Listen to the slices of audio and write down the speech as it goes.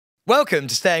Welcome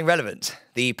to Staying Relevant,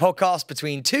 the podcast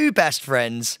between two best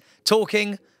friends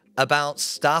talking about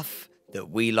stuff that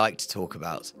we like to talk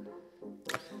about.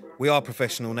 We are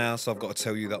professional now, so I've got to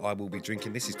tell you that I will be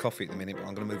drinking. This is coffee at the minute, but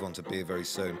I'm going to move on to beer very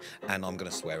soon, and I'm going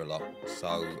to swear a lot.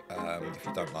 So if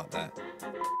you don't like that,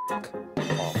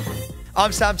 off.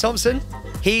 I'm Sam Thompson.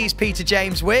 He's Peter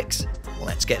James Wicks.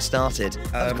 Let's get started.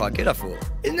 That was quite good, I thought.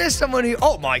 Isn't there someone who...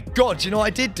 Oh, my God. Do you know what I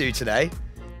did do today?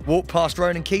 Walk past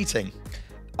Ronan Keating.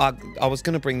 I was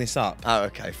going to bring this up. Oh,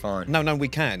 okay, fine. No, we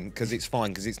can, because it's fine,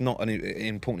 because it's not an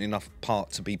important enough part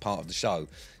to be part of the show.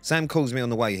 Sam calls me on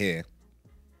the way here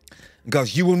and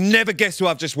goes, "You will never guess who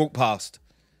I've just walked past."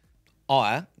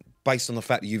 I, based on the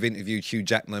fact that you've interviewed Hugh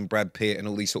Jackman, Brad Pitt and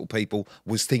all these sort of people,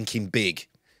 was thinking big.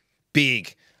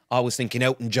 Big. I was thinking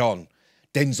Elton John,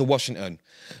 Denzel Washington,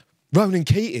 Ronan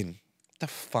Keating. The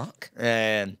fuck?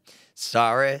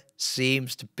 Sorry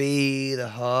seems to be the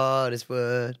hardest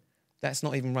word. That's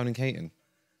not even Ronan Keating.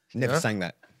 Never sang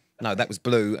that. No, that was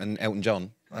Blue and Elton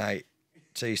John. Wait,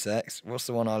 2 secs. What's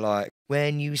the one I like?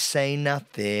 When you say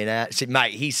nothing. See,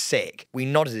 mate, he's sick. We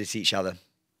nodded at each other.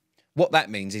 What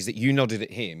that means is that you nodded at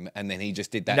him and then he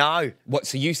just did that. No. What?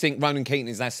 So you think Ronan Keating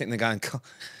is there sitting there going, "God,"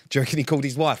 do you reckon he called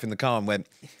his wife in the car and went,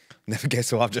 "Never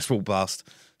guess who I've just walked past?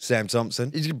 Sam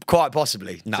Thompson." Quite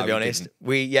possibly, No, to be honest.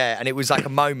 didn't. And it was like a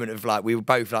moment of like, we were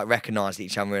both like recognised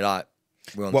each other. We were like,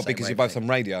 we're on the What, same because you're both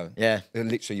wavelength. on radio? Yeah.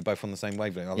 Literally, you're both on the same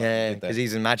wavelength. I like that Yeah, you did that. because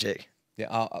he's in magic.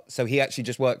 Yeah. So he actually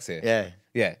just works here? Yeah.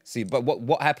 Yeah. See, but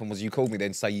what happened was you called me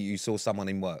then to say you saw someone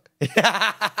in work.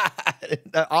 I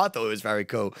thought it was very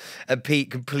cool. And Pete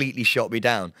completely shot me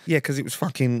down. Yeah, because it was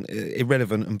fucking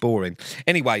irrelevant and boring.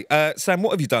 Anyway, Sam,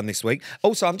 what have you done this week?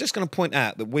 Also, I'm just going to point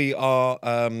out that we are...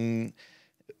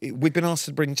 we've been asked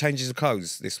to bring changes of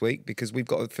clothes this week because we've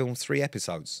got to film 3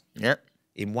 episodes Yeah.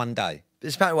 in one day.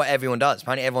 It's apparently what everyone does.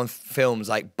 Apparently everyone films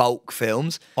like bulk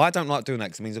films. I don't like doing that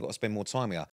because it means I've got to spend more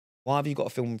time here. Why have you got to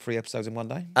film 3 episodes in one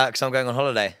day? Because I'm going on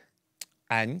holiday.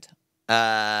 And?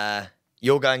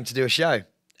 You're going to do a show.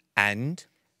 And?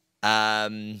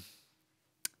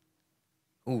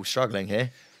 Struggling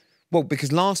here. Well,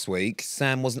 because last week,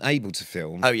 Sam wasn't able to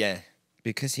film. Oh, yeah.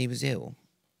 Because he was ill.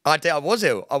 I was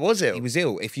ill. He was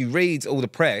ill. If you read all the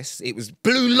press, it was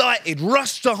blue lighted,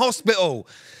 rushed to hospital.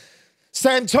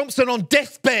 Sam Thompson on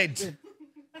deathbed.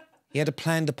 He had a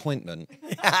planned appointment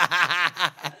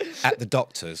at the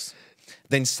doctor's,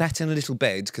 then sat in a little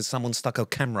bed because someone stuck a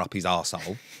camera up his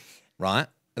arsehole, right?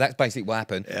 That's basically what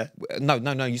happened. Yeah.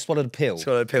 No, you swallowed a pill.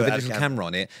 Swallowed a pill with a that had little a camera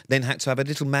on it, then had to have a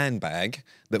little man bag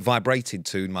that vibrated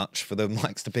too much for the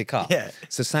mics to pick up. Yeah.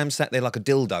 So Sam sat there like a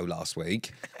dildo last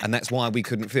week, and that's why we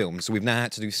couldn't film. So we've now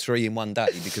had to do 3 in one day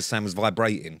because Sam was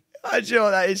vibrating. Do you know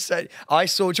what that is? I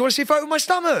saw... Do you want to see a photo of my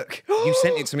stomach? You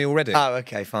sent it to me already. Oh,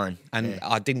 okay, fine. And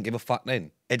I didn't give a fuck then.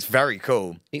 It's very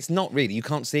cool. It's not really. You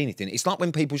can't see anything. It's like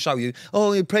when people show you,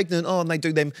 "Oh, you're pregnant," and they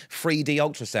do them 3D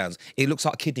ultrasounds. It looks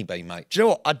like a kidney bean, mate. Do you know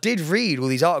what? I did read all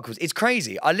these articles. It's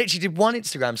crazy. I literally did one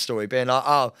Instagram story being like,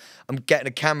 "Oh, I'm getting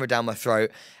a camera down my throat."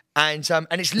 And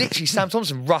it's literally Sam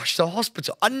Thompson rushed to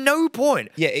hospital. At no point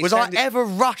was I ever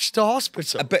rushed to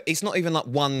hospital. But it's not even like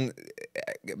one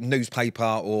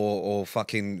newspaper or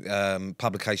fucking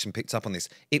publication picked up on this.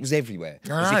 It was everywhere.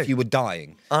 As if you were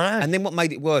dying. I know. And then what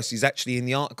made it worse is actually in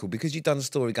the article, because you'd done a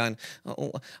story going,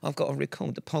 "Oh, I've got to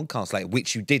record the podcast later,"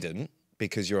 which you didn't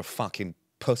because you're a fucking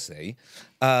pussy.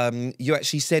 You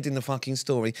actually said in the fucking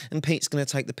story, "And Pete's going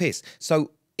to take the piss."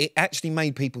 So it actually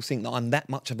made people think that I'm that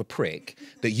much of a prick,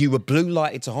 that you were blue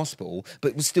lighted to hospital,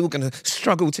 but was still going to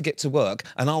struggle to get to work,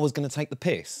 and I was going to take the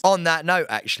piss. On that note,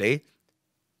 actually,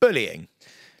 bullying.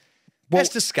 Well, Let's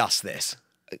discuss this.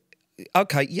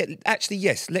 Okay, yeah, actually,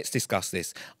 yes, let's discuss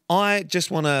this. I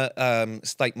just want to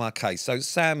state my case. So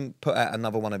Sam put out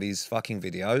another one of his fucking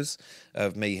videos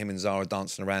of me, him and Zara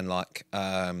dancing around like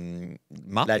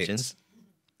Muppets. Legends.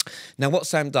 Now, what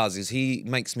Sam does is he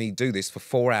makes me do this for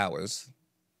 4 hours,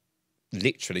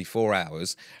 literally 4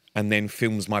 hours, and then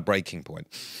films my breaking point.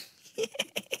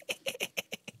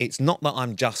 It's not that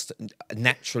I'm just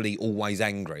naturally always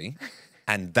angry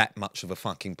and that much of a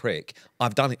fucking prick.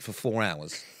 I've done it for 4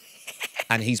 hours.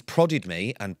 And he's prodded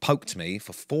me and poked me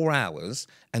for 4 hours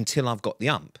until I've got the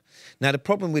ump. Now, the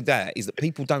problem with that is that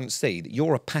people don't see that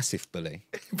you're a passive bully.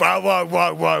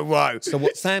 Whoa. So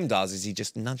what Sam does is he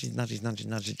just nudges,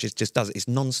 just does it. It's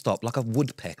non-stop, like a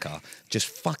woodpecker, just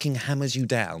fucking hammers you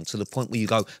down to the point where you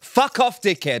go, "Fuck off,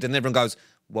 dickhead," and everyone goes,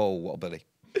 "Whoa, what a bully."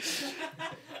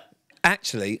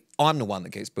 Actually, I'm the one that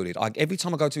gets bullied. Every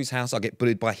time I go to his house, I get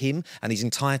bullied by him and his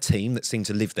entire team that seem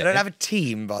to live there. They don't have a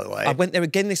team, by the way. I went there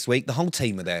again this week. The whole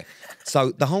team are there.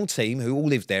 So the whole team who all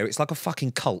live there, it's like a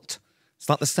fucking cult. It's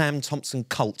like the Sam Thompson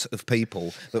cult of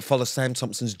people that follow Sam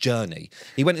Thompson's journey.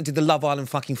 He went and did the Love Island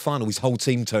fucking final. His whole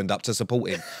team turned up to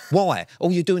support him. Why?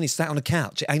 All you're doing is sat on a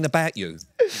couch. It ain't about you.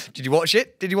 Did you watch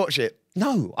it? Did you watch it?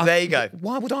 No. There you go.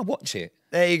 Why would I watch it?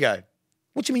 There you go.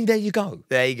 What do you mean, there you go?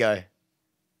 There you go.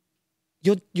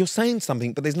 You're saying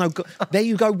something, but there's no... There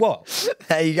you go what?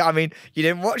 There you go. I mean, you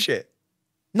didn't watch it.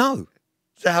 No.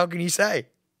 So how can you say?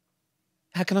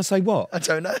 How can I say what? I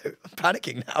don't know. I'm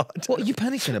panicking now. What are you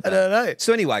panicking about? I don't know.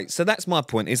 So anyway, so that's my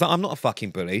point, is that I'm not a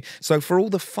fucking bully. So for all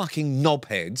the fucking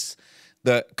knobheads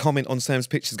that comment on Sam's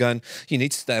pictures going, you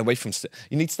need to stay away from,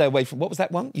 what was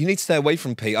that one? You need to stay away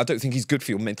from Pete. I don't think he's good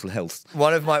for your mental health.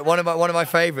 One of my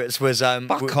favourites was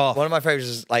Fuck off. One of my favourites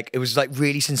was like, it was like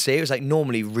really sincere. It was like,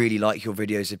 normally really like your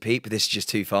videos of Pete, but this is just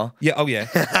too far. Yeah, oh yeah.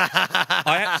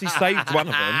 I actually saved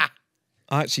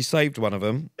one of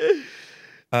them.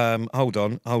 Hold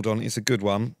on. It's a good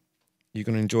one. You're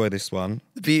going to enjoy this one.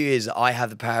 The beauty is I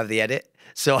have the power of the edit.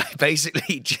 So I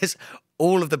basically just,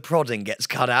 all of the prodding gets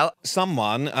cut out.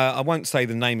 Someone, I won't say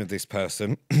the name of this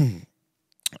person,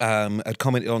 had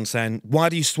commented on saying, why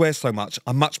do you swear so much?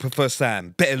 I much prefer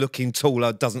Sam. Better looking,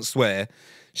 taller, doesn't swear.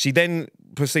 She then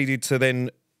proceeded to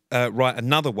then write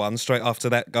another one straight after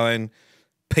that going,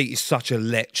 Pete is such a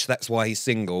lech, that's why he's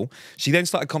single. She then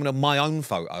started commenting on my own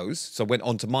photos, so went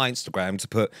onto my Instagram to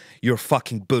put, you're a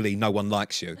fucking bully, no one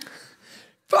likes you.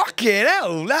 Fucking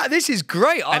hell, this is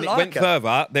great. And it went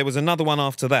further. There was another one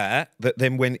after that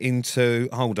then went into,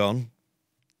 hold on,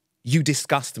 you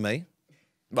disgust me.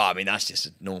 Well, I mean, that's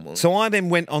just normal. So I then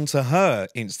went onto her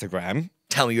Instagram.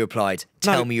 Tell me you replied.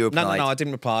 Tell me you replied. No, I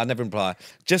didn't reply. I never reply.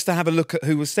 Just to have a look at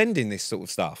who was sending this sort of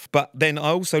stuff. But then I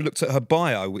also looked at her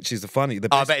bio, which is the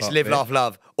best I bet it's live, laugh,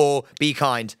 love, or be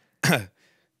kind.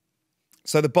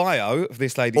 So the bio of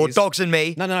this lady or is... dogs and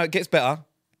me. No, it gets better.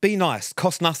 Be nice,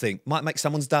 cost nothing, might make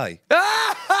someone's day.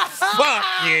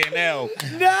 Fucking hell.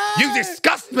 No! You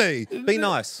disgust me! Be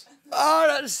nice. Oh,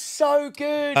 that's so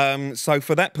good. So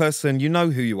for that person, you know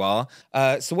who you are.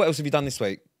 So what else have you done this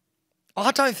week?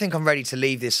 I don't think I'm ready to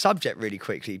leave this subject really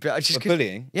quickly. But I just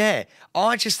bullying? Yeah.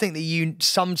 I just think that you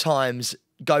sometimes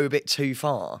go a bit too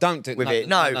far. Don't do with no,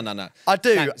 it. No. I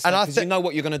do. Sam, and I think you know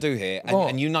what you're going to do here,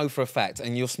 and you know for a fact,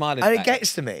 and you're smiling. And it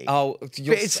gets to me. Oh, but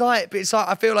it's like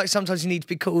I feel like sometimes you need to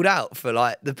be called out for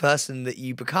like the person that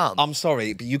you become. I'm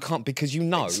sorry, but you can't because you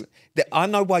know that I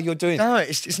know why you're doing. No,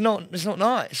 it's not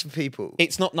nice for people.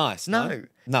 It's not nice. No.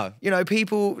 You know,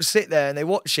 people sit there and they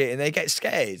watch it and they get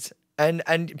scared.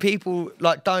 And people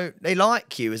like they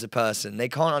like you as a person. They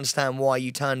can't understand why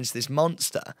you turn into this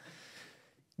monster.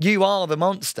 You are the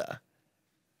monster.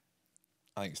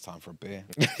 I think it's time for a beer.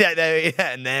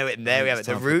 and there we have it.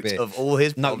 The root of all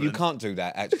his problems. No, you can't do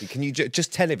that, actually. Can you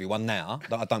just tell everyone now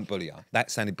that I don't bully you? That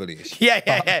sounded bullyish.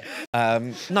 Yeah.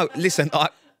 No, listen,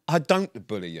 I don't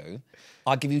bully you.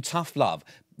 I give you tough love.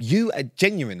 You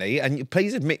genuinely, and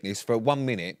please admit this for 1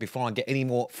 minute before I get any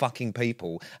more fucking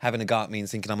people having a go at me and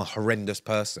thinking I'm a horrendous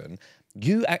person,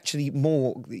 you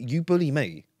bully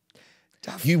me.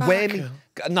 You wear me.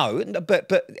 No,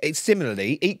 but it's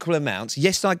similarly equal amounts.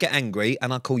 Yes, I get angry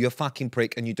and I call you a fucking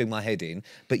prick and you do my head in,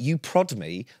 but you prod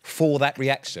me for that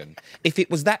reaction. If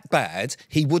it was that bad,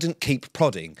 he wouldn't keep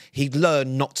prodding. He'd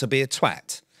learn not to be a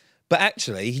twat. But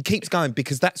actually, he keeps going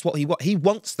because that's what he wants. He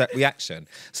wants that reaction.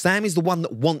 Sam is the one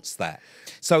that wants that.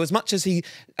 So as much as you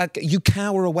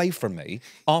cower away from me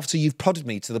after you've prodded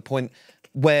me to the point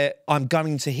where I'm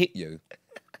going to hit you.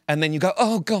 And then you go,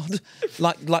 oh God,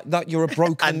 like you're a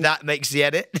broken... And that makes the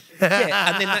edit. Yeah,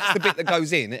 and then that's the bit that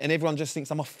goes in, and everyone just thinks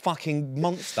I'm a fucking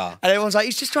monster. And everyone's like,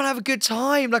 he's just trying to have a good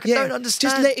time. Like, I don't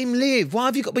understand. Just let him live. Why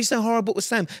have you got to be so horrible with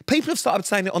Sam? People have started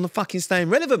saying it on the fucking Staying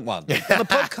Relevant one, on the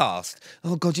podcast.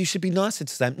 Oh God, you should be nicer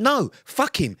to Sam. No,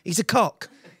 fuck him. He's a cock.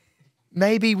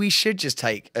 Maybe we should just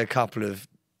take a couple of,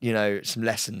 some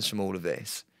lessons from all of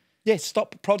this. Yeah,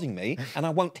 stop prodding me, and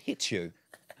I won't hit you.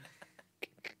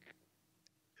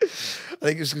 I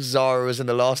think it was because Zara was in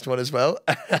the last one as well.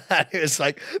 It was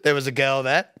like there was a girl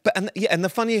there. But and the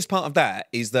funniest part of that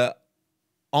is that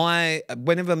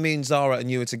whenever me and Zara and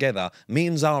you are together, me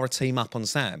and Zara team up on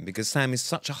Sam because Sam is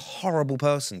such a horrible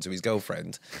person to his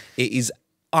girlfriend. It is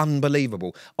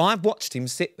unbelievable. I've watched him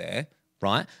sit there,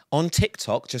 right, on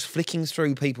TikTok, just flicking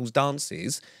through people's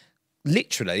dances.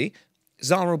 Literally,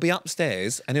 Zara will be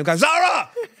upstairs and he'll go, Zara!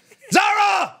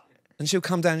 Zara! And she'll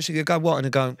come down and she'll go, what? And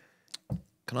he'll go,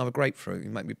 can I have a grapefruit? You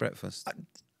make me breakfast.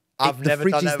 I've never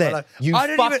done that. There. You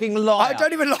fucking liar. I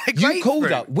don't even like grapefruit. You called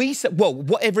her.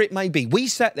 Whatever it may be. We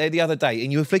sat there the other day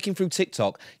and you were flicking through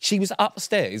TikTok. She was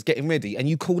upstairs getting ready and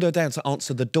you called her down to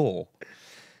answer the door.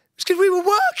 It's because we were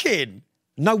working.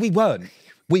 No, we weren't.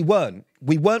 We weren't.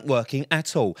 We weren't working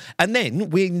at all. And then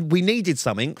we needed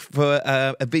something for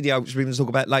a video, which we're going to talk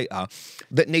about later,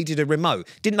 that needed a remote.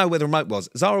 Didn't know where the remote was.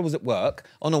 Zara was at work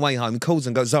on her way home, calls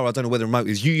and goes, Zara, I don't know where the remote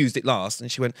is. You used it last.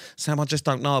 And she went, Sam, I just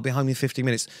don't know. I'll be home in 50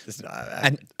 minutes.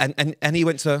 And he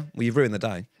went to, well, you've ruined the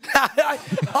day.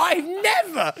 I've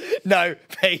never. No,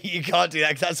 Pete, you can't do that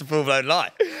because that's a full-blown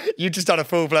lie. You just done a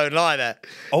full-blown lie there.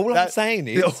 All I'm saying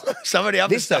is... Some of the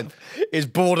other stuff is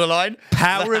borderline.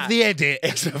 Power of the edit.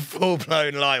 It's a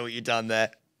full-blown lie what you've done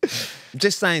there. I'm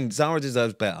just saying, Zara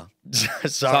deserves better.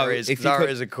 Zara is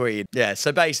a queen. Yeah,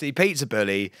 so basically, Pete's a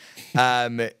bully.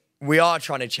 We are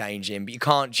trying to change him, but you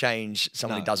can't change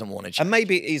someone who doesn't want to change. And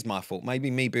maybe it is my fault.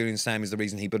 Maybe me bullying Sam is the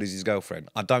reason he bullies his girlfriend.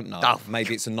 I don't know. Oh.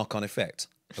 Maybe it's a knock-on effect.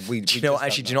 Do you know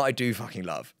what I do fucking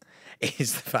love?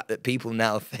 Is the fact that people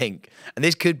now think, and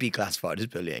this could be classified as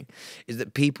bullying, is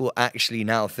that people actually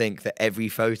now think that every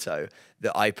photo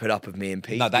that I put up of me and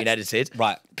Pete being edited.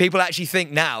 Right. People actually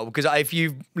think now, because if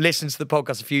you've listened to the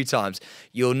podcast a few times,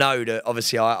 you'll know that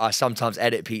obviously I sometimes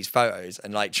edit Pete's photos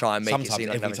and like try and make it seem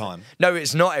like every time. No,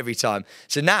 it's not every time.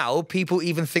 So now people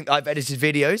even think I've edited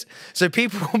videos. So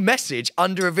people will message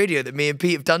under a video that me and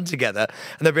Pete have done together,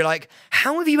 and they'll be like,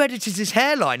 "How have you edited his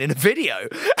hairline in a video?"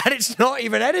 And it's not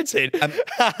even edited.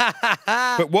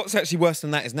 But what's actually worse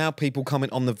than that is now people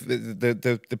comment on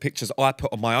the pictures I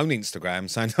put on my own Instagram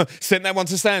saying, "Sent that one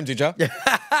to Sam, did you?"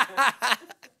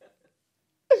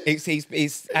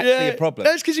 It's actually a problem.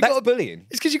 No, it's because you got bullying.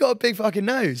 It's because you got a big fucking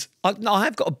nose. I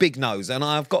have got a big nose and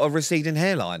I've got a receding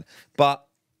hairline, but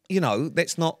you know,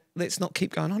 let's not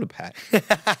keep going on about it.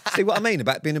 See what I mean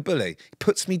about being a bully? It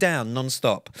puts me down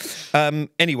non-stop.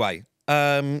 Anyway,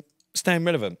 staying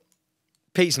relevant.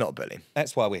 Pete's not a bully.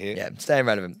 That's why we're here. Yeah, staying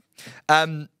relevant.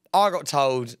 I got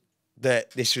told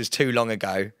that this was too long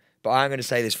ago, but I'm going to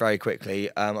say this very quickly.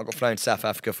 I got flown to South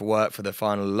Africa for work for the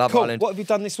final Love Island. What have you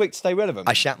done this week to stay relevant?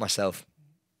 I shat myself,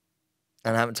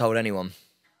 and I haven't told anyone.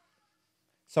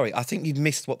 Sorry, I think you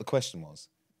missed what the question was.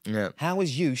 Yeah. How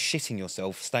is you shitting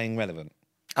yourself staying relevant?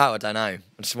 Oh, I don't know. I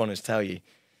just wanted to tell you.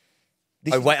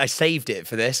 Wait, I saved it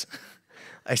for this.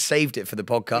 I saved it for the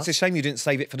podcast. It's a shame you didn't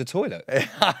save it for the toilet.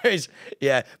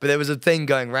 Yeah, but there was a thing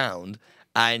going round,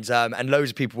 and loads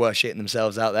of people were shitting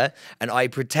themselves out there, and I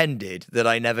pretended that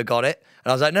I never got it,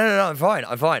 and I was like, no, I'm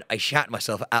fine. I shat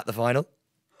myself at the final.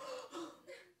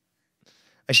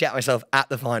 I shat myself at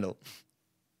the final,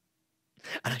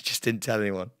 and I just didn't tell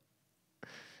anyone.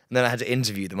 And then I had to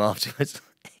interview them afterwards.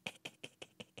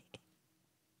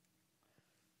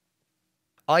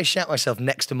 I shat myself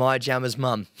next to Maya Jammer's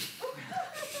mum.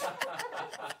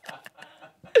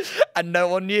 And no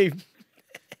one knew.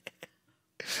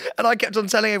 And I kept on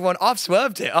telling everyone, I've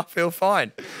swerved it, I feel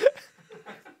fine.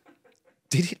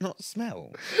 Did it not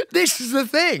smell? This is the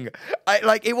thing.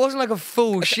 It wasn't like a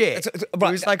full shit. Right.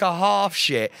 It was like a half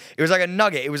shit. It was like a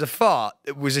nugget. It was a fart.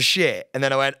 It was a shit. And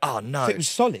then I went, oh no. So it was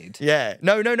solid? Yeah.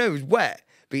 No, it was wet.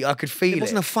 But I could feel it. It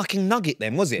wasn't a fucking nugget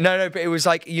then, was it? No, but it was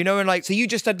like, you know, and like... So you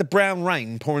just had the brown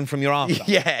rain pouring from your arse?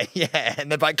 Yeah.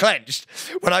 And then I clenched.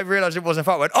 When I realised it wasn't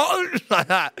a fart, I went, oh, like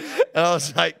that. And I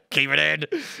was like, keep it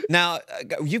in. Now,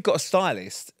 you've got a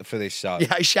stylist for this show. Yeah,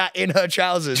 I shat in her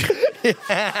trousers.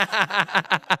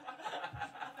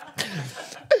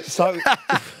 So...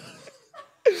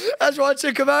 That's why I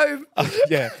took them home.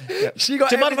 Yeah. She got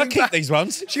Do you mind if I keep back. these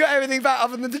ones? She got everything back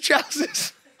other than the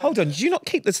trousers. Hold on, did you not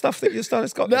keep the stuff that your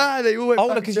stylist got? No, they all went back.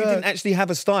 Oh, because you didn't actually have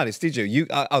a stylist, did you?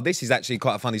 This is actually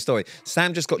quite a funny story.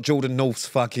 Sam just got Jordan North's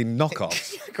fucking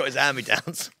knockoffs. Got his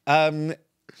hand-me-downs.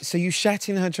 So you shat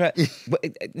in her dress.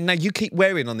 Now, you keep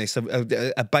wearing on this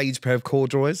a beige pair of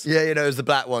corduroys. Yeah, you know, it was the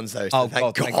black ones, though. So oh,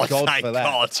 thank God for that.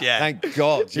 God, yeah. Thank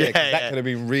God, yeah. That could have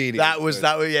been really That was,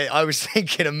 yeah. I was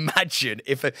thinking, imagine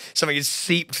if something had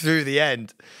seeped through the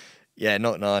end. Yeah,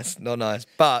 not nice.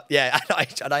 But, yeah,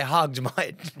 and I hugged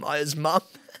Maya's mum.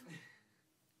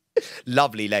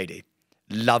 Lovely lady.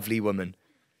 Lovely woman.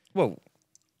 Well,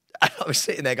 I was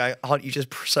sitting there going, aren't you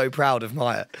just so proud of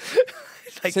Maya?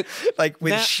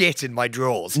 With shit in my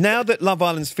drawers. Now that Love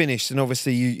Island's finished, and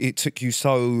obviously it took you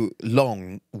so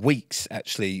long, weeks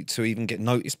actually, to even get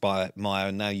noticed by Maya,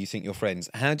 and now you think you're friends,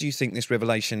 how do you think this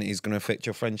revelation is going to affect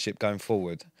your friendship going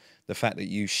forward? The fact that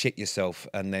you shit yourself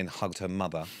and then hugged her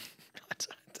mother? I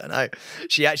don't know.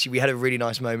 We had a really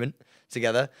nice moment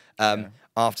together.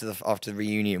 After the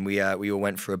reunion, we all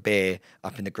went for a beer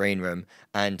up in the green room,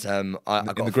 and I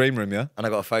got in the green room, yeah. And I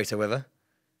got a photo with her.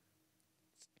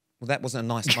 Well, that wasn't a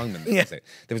nice moment, was it?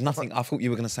 There was nothing. I thought you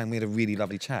were going to say we had a really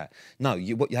lovely chat. No,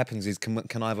 what happens is,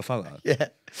 can I have a photo? Yeah,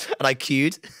 and I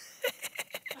queued.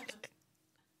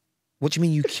 What do you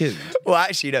mean you queued? Well,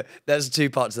 actually, no. There's two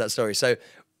parts of that story. So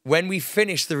when we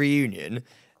finished the reunion,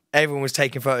 everyone was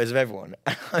taking photos of everyone.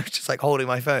 And I was just like holding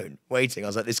my phone, waiting. I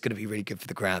was like, this is going to be really good for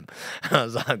the gram. And I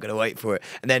was like, I'm going to wait for it.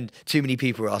 And then too many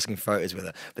people were asking for photos with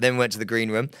her. But then we went to the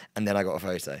green room and then I got a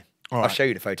photo. I'll show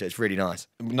you the photo. It's really nice.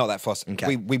 Not that fast.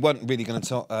 Okay. We weren't really going to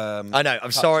talk. I know.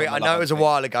 I'm sorry. I know it was a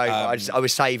while ago. But I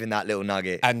was saving that little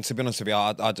nugget. And to be honest with you,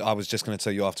 I was just going to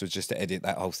tell you afterwards just to edit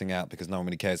that whole thing out because no one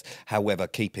really cares. However,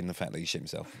 keeping the fact that you shit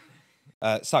himself.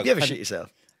 You ever shit yourself?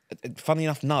 Funny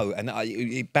enough, no. And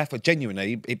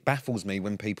genuinely, it baffles me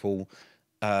when people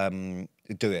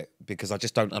do it because I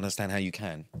just don't understand how you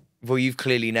can. Well, you've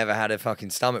clearly never had a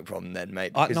fucking stomach problem then,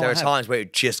 mate. Because there are times where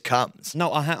it just comes.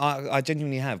 No, I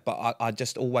genuinely have, but I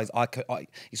just always,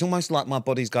 it's almost like my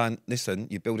body's going, listen,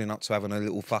 you're building up to having a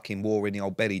little fucking war in the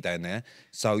old belly down there,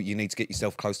 so you need to get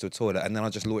yourself close to a toilet, and then I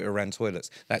just loiter around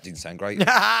toilets. That didn't sound great.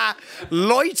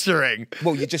 Loitering?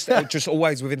 Well, you're just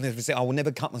always within the vicinity. I will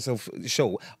never cut myself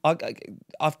short. I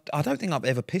don't think I've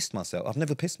ever pissed myself. I've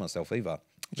never pissed myself either.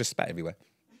 I just spat everywhere.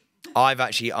 I've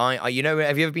actually, you know,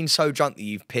 have you ever been so drunk that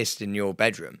you've pissed in your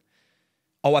bedroom?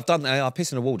 Oh, I've done that. I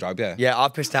pissed in a wardrobe, yeah. Yeah,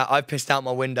 I've pissed out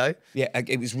my window. Yeah,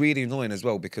 it was really annoying as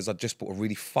well because I just bought a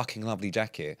really fucking lovely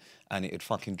jacket and it had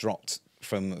fucking dropped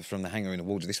from the hanger in the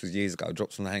wardrobe. This was years ago. It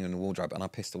dropped from the hanger in the wardrobe and I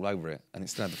pissed all over it and it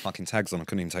still had the fucking tags on. I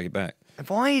couldn't even take it back.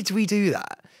 Why do we do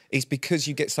that? It's because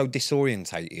you get so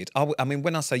disorientated. I mean,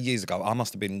 when I say years ago, I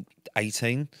must have been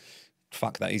 18.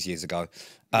 Fuck, that is years ago.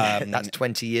 That's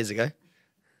 20 years ago.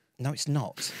 No, it's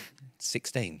not.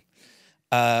 16.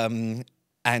 And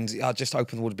I just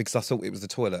opened the water because I thought it was the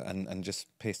toilet and just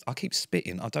pissed. I keep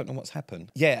spitting. I don't know what's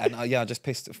happened. Yeah, and I just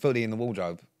pissed fully in the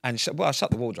wardrobe. And I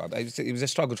shut the wardrobe. It was a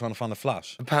struggle trying to find a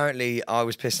flush. Apparently, I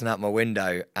was pissing out my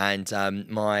window and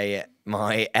my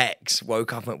ex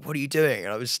woke up and went, what are you doing?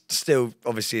 And I was still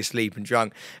obviously asleep and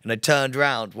drunk. And I turned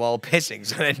around while pissing,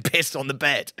 so then pissed on the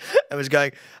bed. I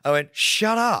went,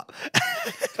 shut up.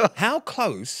 How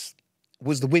close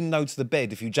was the window to the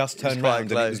bed if you just turned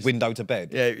around and it was window to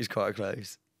bed? Yeah, it was quite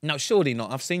close. No, surely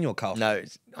not. I've seen your car. No,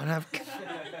 I don't have...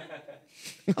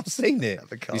 I've seen it.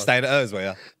 You stayed at hers,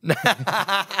 were you?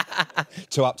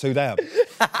 2 up, 2 down.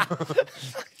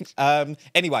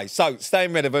 Anyway, so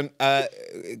staying relevant, I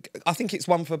think it's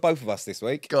one for both of us this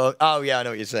week. God. Oh, yeah, I know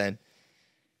what you're saying.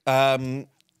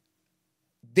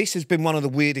 This has been one of the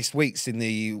weirdest weeks in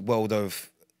the world of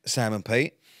Sam and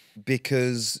Pete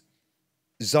because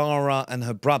Zara and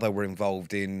her brother were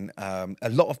involved in, a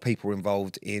lot of people were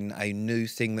involved in a new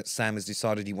thing that Sam has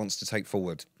decided he wants to take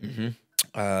forward.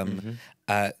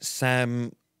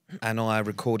 Sam and I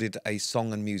recorded a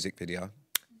song and music video.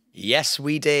 Yes,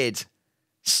 we did.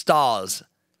 Stars.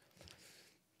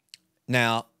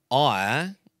 Now,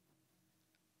 I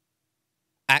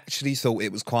actually thought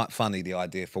it was quite funny, the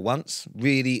idea, for once.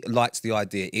 Really liked the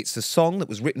idea. It's a song that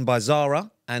was written by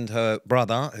Zara and her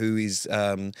brother, who is,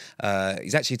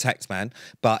 he's actually a tax man,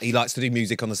 but he likes to do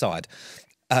music on the side.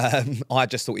 I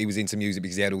just thought he was into music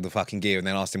because he had all the fucking gear, and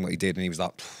then asked him what he did, and he was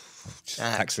like...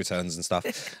 tax returns and stuff.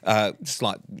 Just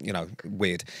like, you know,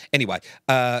 weird. Anyway,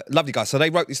 lovely guys. So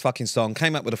they wrote this fucking song,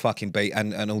 came up with a fucking beat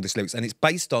and all this lyrics, and it's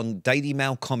based on Daily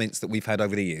Mail comments that we've had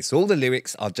over the years. So all the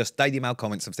lyrics are just Daily Mail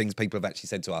comments of things people have actually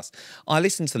said to us. I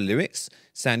listened to the lyrics,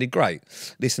 sounded great.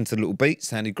 Listened to the little beat,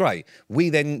 sounded great. We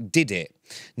then did it.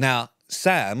 Now,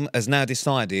 Sam has now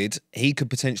decided he could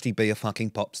potentially be a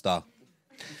fucking pop star.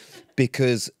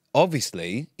 Because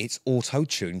obviously it's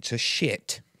auto-tuned to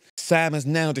shit. Sam has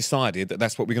now decided that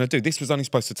that's what we're going to do. This was only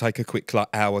supposed to take a quick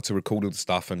hour to record all the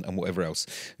stuff and whatever else.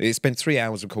 It spent 3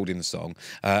 hours recording the song,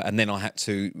 and then I had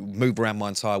to move around my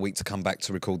entire week to come back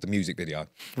to record the music video.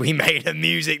 We made a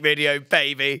music video,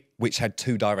 baby. Which had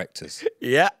 2 directors.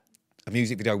 Yeah. A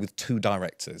music video with 2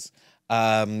 directors.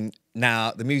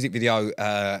 Now, the music video,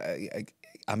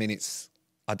 I mean,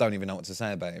 I don't even know what to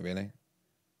say about it, really.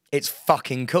 It's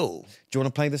fucking cool. Do you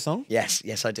want to play the song?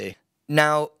 Yes, I do.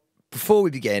 Now... before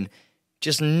we begin,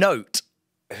 just note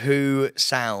who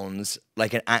sounds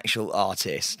like an actual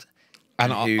artist.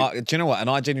 And do you know what? And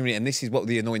I genuinely, and this is what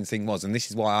the annoying thing was, and this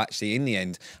is why I actually, in the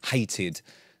end, hated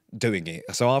doing it.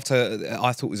 So after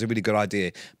I thought it was a really good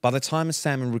idea, by the time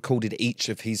Sam had recorded each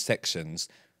of his sections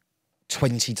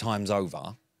 20 times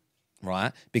over,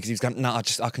 right? Because he was going, no,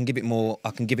 I can give it more,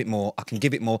 I can give it more, I can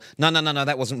give it more. No,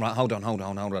 that wasn't right. Hold on.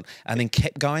 And then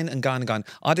kept going and going and going.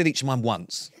 I did each of mine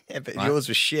once. Yeah, but yours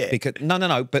was shit. Because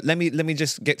no. But let me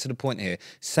just get to the point here.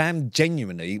 Sam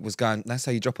genuinely was going, "That's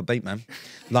how you drop a beat, man."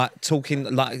 like talking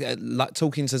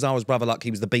to Zara's brother like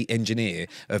he was the beat engineer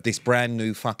of this brand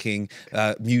new fucking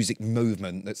music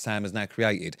movement that Sam has now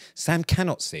created. Sam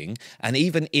cannot sing, and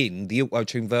even in the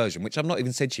auto-tune version, which I've not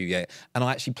even said to you yet, and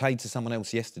I actually played to someone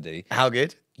else yesterday. How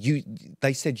good?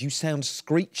 They said you sound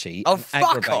screechy. Oh, and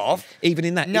fuck off! Even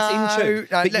in that, no, it's in tune.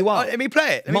 No, but you are. Let me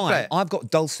play it. Play it. I've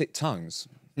got dulcet tones.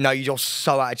 No, you're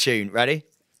so out of tune. Ready?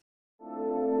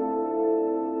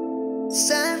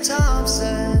 Sam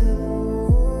Thompson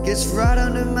gets right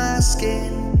under my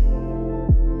skin.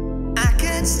 I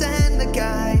can't stand the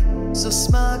guy, so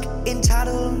smug,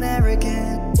 entitled, and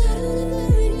arrogant.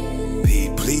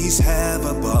 Pete, please have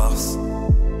a boss.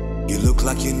 You look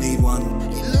like you need one.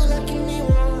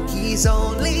 He's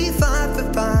only 5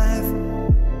 for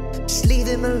 5. Just leave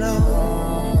him alone.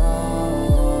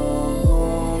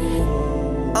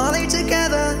 Are they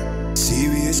together?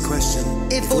 Serious question.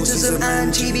 If autism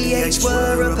and GBH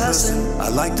were a person, I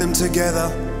like them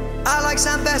together. I like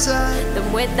Sam better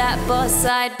than with that boss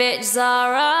side bitch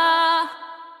Zara.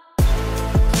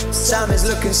 Sam is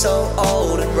looking so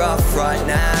old and rough right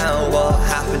now. What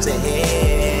happened to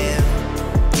him?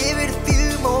 Give it a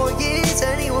few more years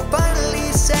and he will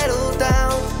finally settle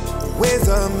down. With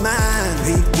a man,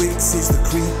 Pete Wicks is the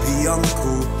creepy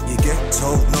uncle you get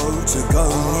told no to go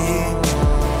near.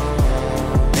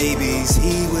 Babies,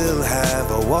 he will have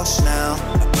a wash now,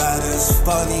 about as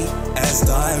funny as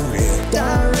diarrhea.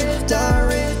 Diarrhea,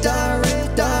 diarrhea,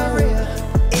 diarrhea, diarrhea.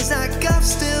 Is that guff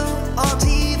still on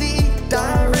TV?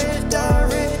 Diarrhea,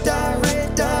 diarrhea, diarrhea,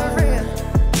 diarrhea.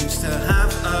 Used to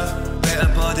have a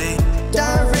better body.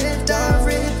 Diarrhea,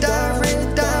 diarrhea,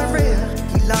 diarrhea, diarrhea.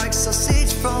 He likes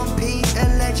sausage from Pete,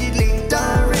 allegedly.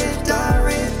 Diarrhea,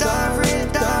 diarrhea, diarrhea,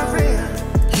 diarrhea.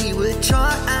 He would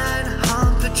try and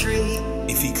hump a tree.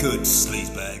 If he could,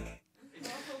 sleazebag.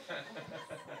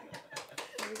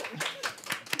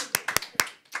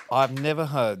 I've never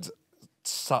heard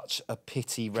such a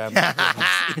pity round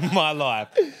in my life.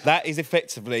 That is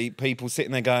effectively people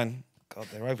sitting there going, God,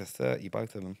 they're over 30,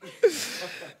 both of them.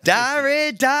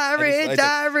 Diarrhea, diarrhea,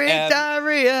 diarrhea,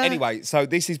 diarrhea. Anyway, so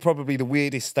this is probably the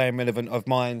weirdest staying relevant of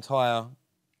my entire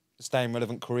staying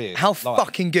relevant career. How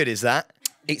fucking good is that?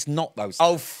 It's not those.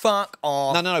 Oh, fuck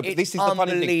off. No, but this is the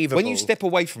funny thing. unbelievable. When you step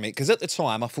away from it, because at the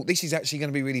time I thought this is actually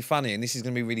going to be really funny and this is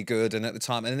going to be really good, and at the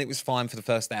time, and then it was fine for the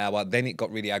first hour, then it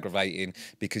got really aggravating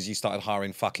because you started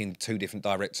hiring fucking 2 different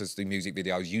directors to do music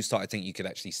videos. You started thinking you could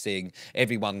actually sing.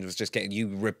 Everyone was just getting,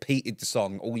 you repeated the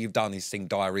song. All you've done is sing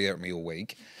Diarrhea at me all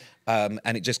week. And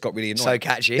it just got really annoying. So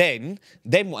catchy.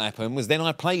 Then what happened was then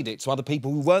I played it to other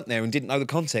people who weren't there and didn't know the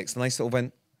context, and they sort of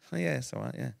went, oh yeah, it's all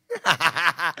right, yeah.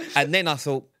 And then I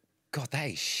thought, God, that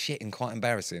is shit and quite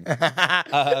embarrassing.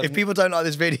 If people don't like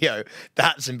this video,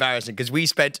 that's embarrassing because we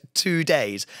spent 2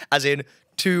 days, as in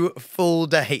 2 full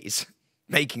days,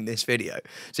 making this video.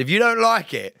 So if you don't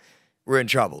like it, we're in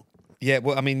trouble. Yeah,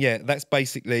 well, I mean, yeah, that's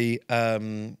basically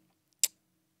that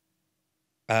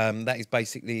is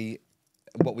basically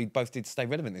what we both did to stay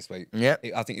relevant this week. Yeah,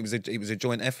 I think it was a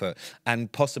joint effort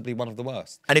and possibly one of the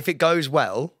worst. And if it goes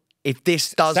well, if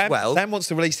this does well, Sam wants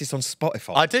to release this on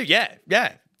Spotify. I do. Yeah.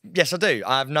 Yes, I do.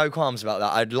 I have no qualms about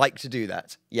that. I'd like to do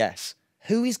that. Yes.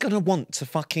 Who is going to want to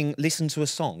fucking listen to a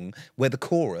song where the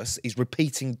chorus is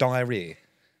repeating diarrhea?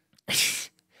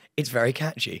 It's very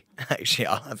catchy, actually,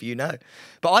 I'll have you know.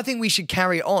 But I think we should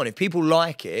carry it on. If people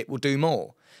like it, we'll do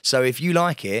more. So if you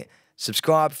like it,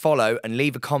 subscribe, follow, and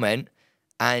leave a comment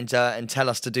and tell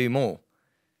us to do more.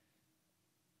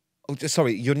 Oh,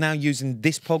 sorry, you're now using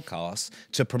this podcast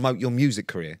to promote your music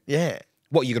career? Yeah.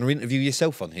 What, you're going to interview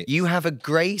yourself on here? You have a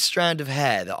grey strand of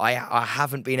hair that I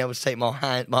haven't been able to take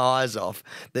my eyes off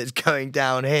that's going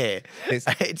down here.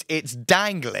 It's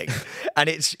dangling and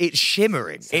it's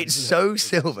shimmering. It's so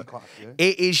silver.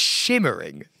 It is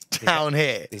shimmering down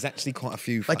here. There's actually quite a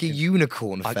few. Like a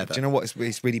unicorn feather. Do you know what?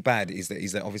 It's really bad is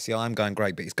that obviously I'm going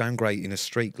great, but it's going great in a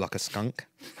streak like a skunk.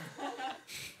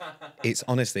 It's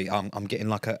honestly, I'm getting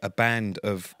like a band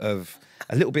of a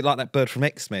little bit like that bird from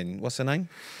X-Men. What's her name?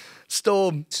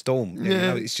 Storm. Yeah. Yeah. You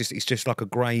know, it's just like a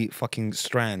grey fucking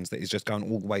strands that is just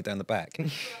going all the way down the back.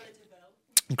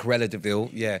 Cruella de Vil,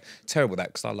 yeah. Terrible that,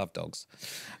 because I love dogs.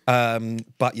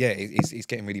 But yeah, it's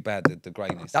getting really bad, the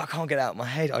greyness. I can't get it out of my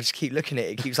head. I just keep looking at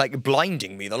it. It keeps like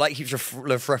blinding me. The light keeps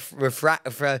refracting.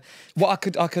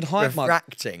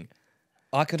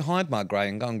 I could hide my grey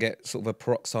and go and get sort of a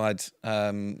peroxide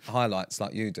highlights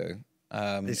like you do.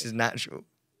 This is natural.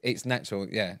 It's natural,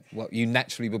 yeah. Well, you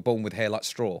naturally were born with hair like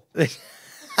straw.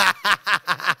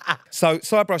 So,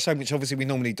 Sidebrow Shame, which obviously we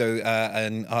normally do,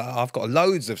 and I've got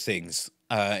loads of things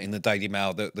in the Daily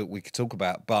Mail that we could talk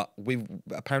about, but we've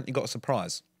apparently got a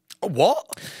surprise.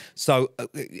 What? So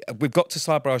we've got to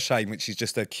Sidebrow Shame, which is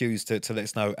just a cues to let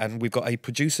us know, and we've got a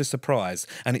producer surprise,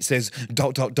 and it says ...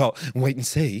 wait and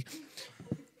see.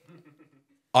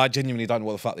 I genuinely don't know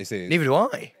what the fuck this is. Neither do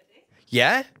I.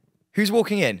 Yeah? Who's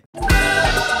walking in?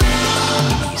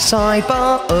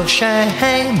 Sidebar of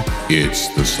shame. It's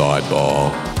the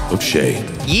sidebar of shame.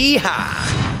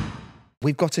 Yeehaw!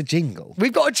 We've got a jingle.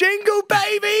 We've got a jingle,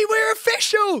 baby! We're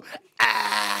official!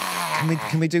 Ah.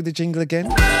 Can we do the jingle again?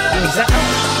 Is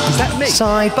that me?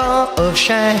 Sidebar of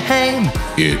shame.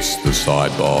 It's the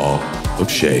sidebar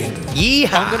of shame.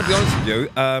 Yeehaw! I'm going to be honest with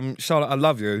you, Charlotte, I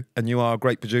love you, and you are a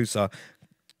great producer.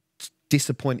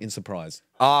 Disappointing surprise.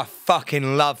 I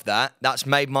fucking love that. That's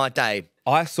made my day.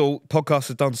 I thought podcasts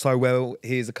have done so well.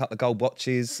 Here's a couple of gold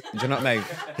watches. Do you know what I mean?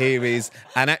 Here is,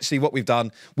 and actually, what we've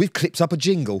done, we've clipped up a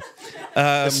jingle.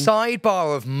 The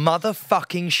sidebar of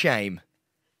motherfucking shame.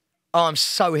 Oh, I'm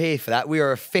so here for that. We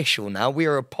are official now. We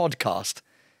are a podcast.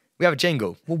 We have a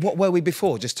jingle. Well, what were we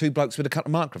before? Just two blokes with a couple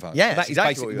of microphones? Yeah, that is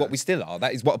exactly basically what what we still are.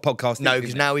 That is what a podcast is. No,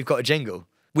 because now we've got a jingle.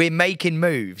 We're making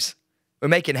moves. We're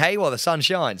making hay while the sun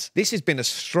shines. This has been a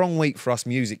strong week for us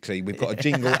musically. We've got a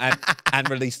jingle and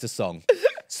released a song.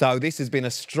 So this has been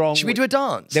a strong... Should we do a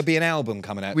dance? There'll be an album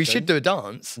coming out We soon. should do a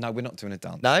dance. No, we're not doing a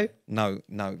dance. No? No.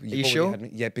 Are you sure?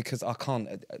 Yeah, because I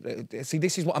can't... see,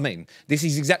 this is what I mean. This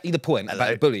is exactly the point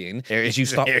about bullying, Here is you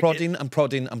start here prodding and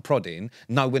prodding and prodding.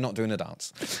 No, we're not doing a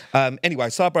dance. Anyway,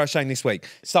 Sidebrow Shame this week.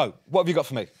 So, what have you got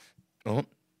for me? Oh,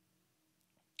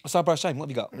 Sidebrow Shame, what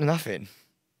have you got? nothing.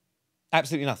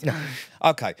 Absolutely nothing.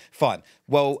 Okay, fine.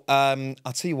 Well, I'll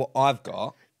tell you what I've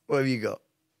got. What have you got?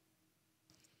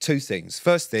 Two things.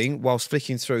 First thing, whilst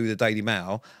flicking through the Daily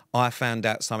Mail, I found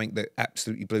out something that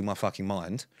absolutely blew my fucking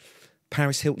mind.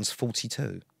 Paris Hilton's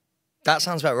 42. That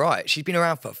sounds about right. She's been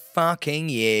around for fucking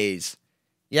years.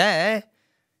 Yeah.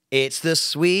 It's the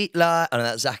sweet life. Oh, no,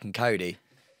 that's Zach and Cody.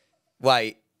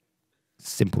 Wait.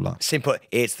 Simple Life. Simple.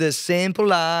 It's the simple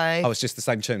life. Oh, it's just the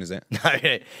same tune, is it? No,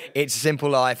 it's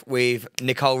Simple Life with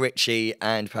Nicole Richie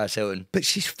and Paris Hilton. But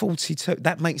she's 42.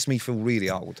 That makes me feel really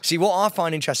old. See, what I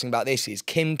find interesting about this is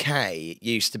Kim K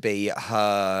used to be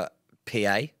her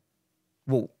PA.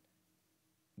 Well,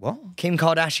 what? Kim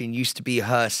Kardashian used to be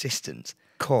her assistant.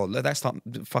 God, that's like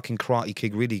fucking Karate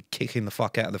Kid really kicking the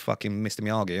fuck out of the fucking Mr.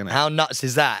 Miyagi, isn't it? How nuts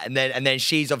is that? And then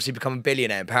she's obviously become a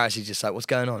billionaire, and Paris is just like, what's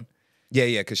going on?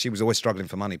 Yeah, because she was always struggling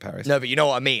for money, Paris. No, but you know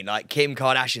what I mean? Like, Kim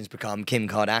Kardashian's become Kim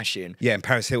Kardashian. Yeah, and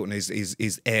Paris Hilton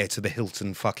is heir to the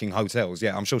Hilton fucking hotels.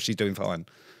 Yeah, I'm sure she's doing fine.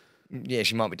 Yeah,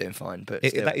 she might be doing fine, but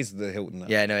That is the Hilton. Though.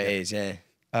 yeah, no, it is, yeah.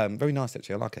 Very nice,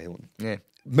 actually. I like a Hilton. Yeah.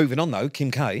 Moving on, though, Kim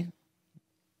K.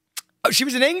 Oh, she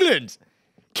was in England.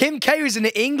 Kim K was in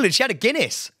England. She had a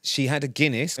Guinness. She had a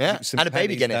Guinness. Yeah, St. and a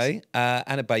baby Paddy's Guinness. Day,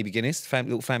 and a baby Guinness,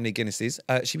 little family Guinnesses.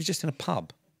 She was just in a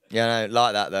pub. Yeah, no,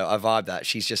 like that, though. I vibe that.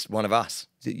 She's just one of us.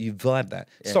 You vibe that.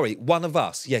 Yeah. Sorry, one of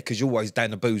us. Yeah, because you're always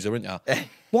down the boozer, aren't you?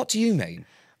 What do you mean?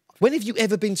 When have you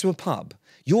ever been to a pub?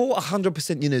 You're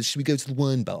 100%, should we go to the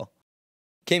wine bar?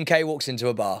 Kim K walks into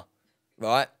a bar,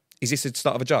 right? Is this the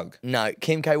start of a joke? No,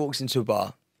 Kim K walks into a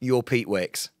bar. You're Pete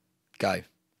Wicks. Go.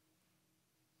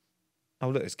 Oh,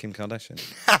 look, it's Kim Kardashian.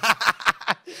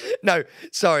 No,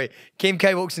 sorry. Kim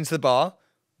K walks into the bar,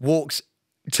 walks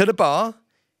to the bar,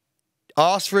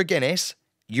 asks for a Guinness.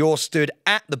 You're stood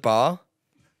at the bar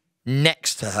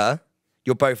next to her.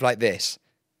 You're both like this.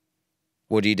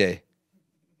 What do you do?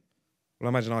 Well, I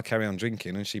imagine I carry on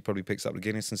drinking and she probably picks up the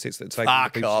Guinness and sits at the table with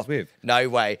Fuck the people off. she's with. No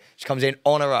way. She comes in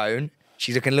on her own.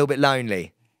 She's looking a little bit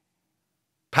lonely.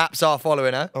 Paps are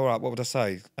following her. All right, what would I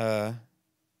say?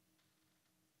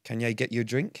 Can you get you a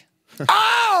drink?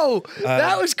 Oh!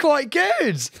 That was quite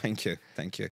good. Thank you.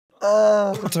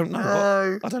 Oh, I don't know.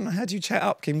 no. I don't know. How do you chat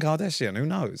up Kim Kardashian? Who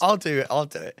knows? I'll do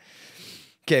it.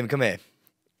 Kim, come here.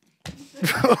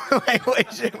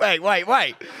 wait.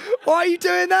 Why are you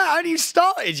doing that? I haven't even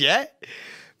started yet.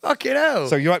 Fucking hell.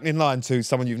 So you're opening line to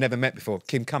someone you've never met before.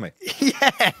 Kim, come here.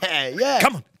 yeah.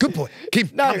 Come on. Good boy. Kim,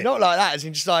 No, come here. not like that. As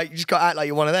in just like, you just got to act like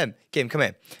you're one of them. Kim, come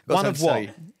here. I've got One of something to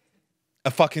what? tell you.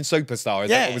 A fucking superstar, is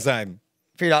that what we're saying?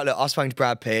 Feel like, look, I was spoken to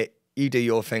Brad Pitt. You do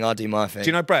your thing, I'll do my thing. Do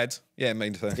you know Brad? Yeah, me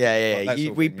too. Yeah.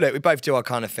 Well, We both do our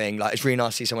kind of thing. Like, it's really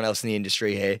nice to see someone else in the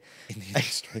industry here. in the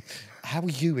industry. How are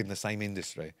you in the same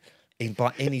industry?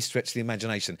 by any stretch of the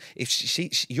imagination. If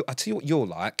I tell you what you're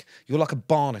like a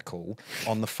barnacle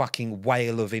on the fucking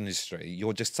whale of industry.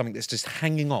 You're just something that's just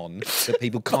hanging on that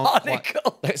people can't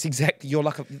Barnacle. That's exactly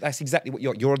what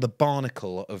you're. You're the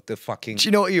barnacle of the fucking. Do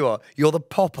you know what you are? You're the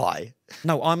Popeye.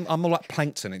 No, I'm more like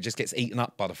plankton. It just gets eaten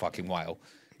up by the fucking whale.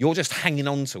 You're just hanging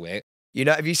on to it. You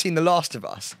know, have you seen The Last of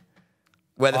Us?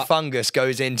 Where the fungus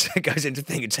goes into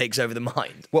thing and takes over the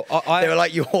mind. Well, they were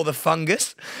like, "You're the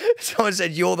fungus." Someone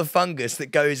said, "You're the fungus that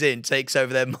goes in, takes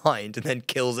over their mind, and then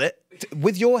kills it."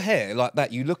 With your hair like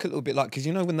that, you look a little bit like, because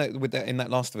you know when in that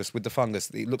Last of Us with the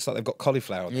fungus, it looks like they've got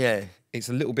cauliflower on. Yeah, it's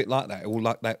a little bit like that, all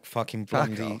like that fucking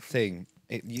blondie thing.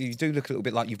 You do look a little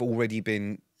bit like you've already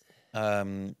been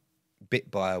bit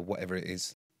by whatever it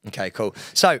is. Okay, cool.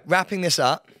 So wrapping this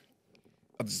up.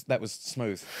 That was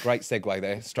smooth. Great segue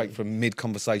there, straight from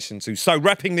mid-conversation to... So,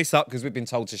 wrapping this up, because we've been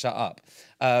told to shut up.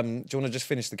 Do you want to just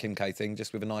finish the Kim K thing,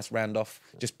 just with a nice round-off?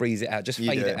 Just breeze it out, just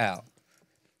fade it out.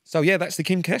 So, yeah, that's the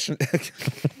Kim Kardashian...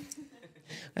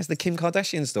 That's the Kim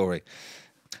Kardashian story.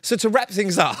 So, to wrap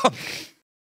things up,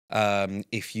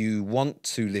 if you want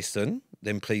to listen,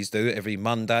 then please do. Every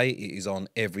Monday, it is on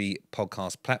every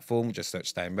podcast platform. Just search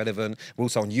Staying Relevant. We're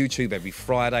also on YouTube every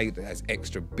Friday. There's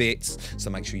extra bits. So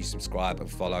make sure you subscribe and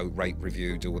follow, rate,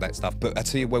 review, do all that stuff. But I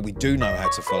tell you where we do know how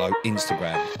to follow: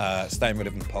 Instagram, Staying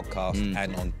Relevant Podcast,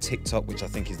 and on TikTok, which I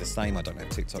think is the same. I don't have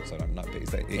TikTok, so I don't know.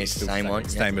 But it's the same one.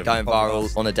 Staying Going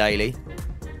viral on a daily.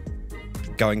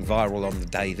 Going viral on the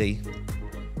daily,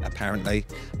 apparently.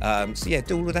 So yeah,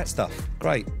 do all of that stuff.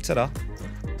 Great. Ta-da.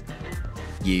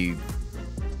 You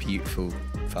beautiful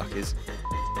fuckers.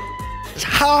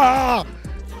 Ha!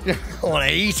 I want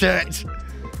to eat it.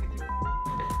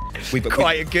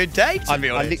 Quite a good day, to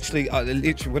be honest. I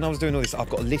literally, when I was doing all this,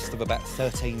 I've got a list of about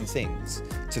 13 things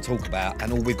to talk about,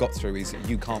 and all we've got through is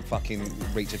you can't fucking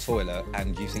reach a toilet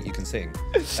and you think you can sing.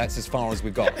 That's as far as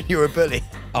we've got. You're a bully.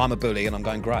 I'm a bully and I'm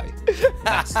going grey.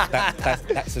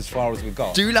 That's as far as we've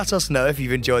got. Do let us know if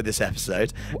you've enjoyed this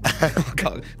episode.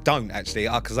 Don't, actually,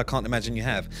 because I can't imagine you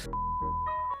have.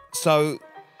 So...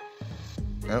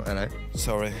 Oh, hello.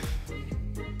 Sorry. So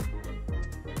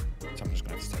I'm just going to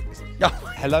have to take this.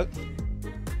 Hello?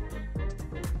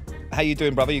 How you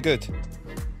doing, brother? You good?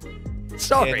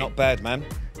 Sorry. Yeah, not bad, man.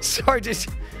 Sorry.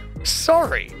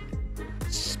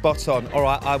 Spot on. All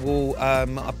right, I will,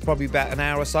 probably about an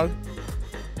hour or so.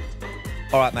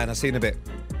 All right, man, I'll see you in a bit.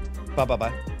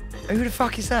 Bye. Who the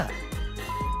fuck is that?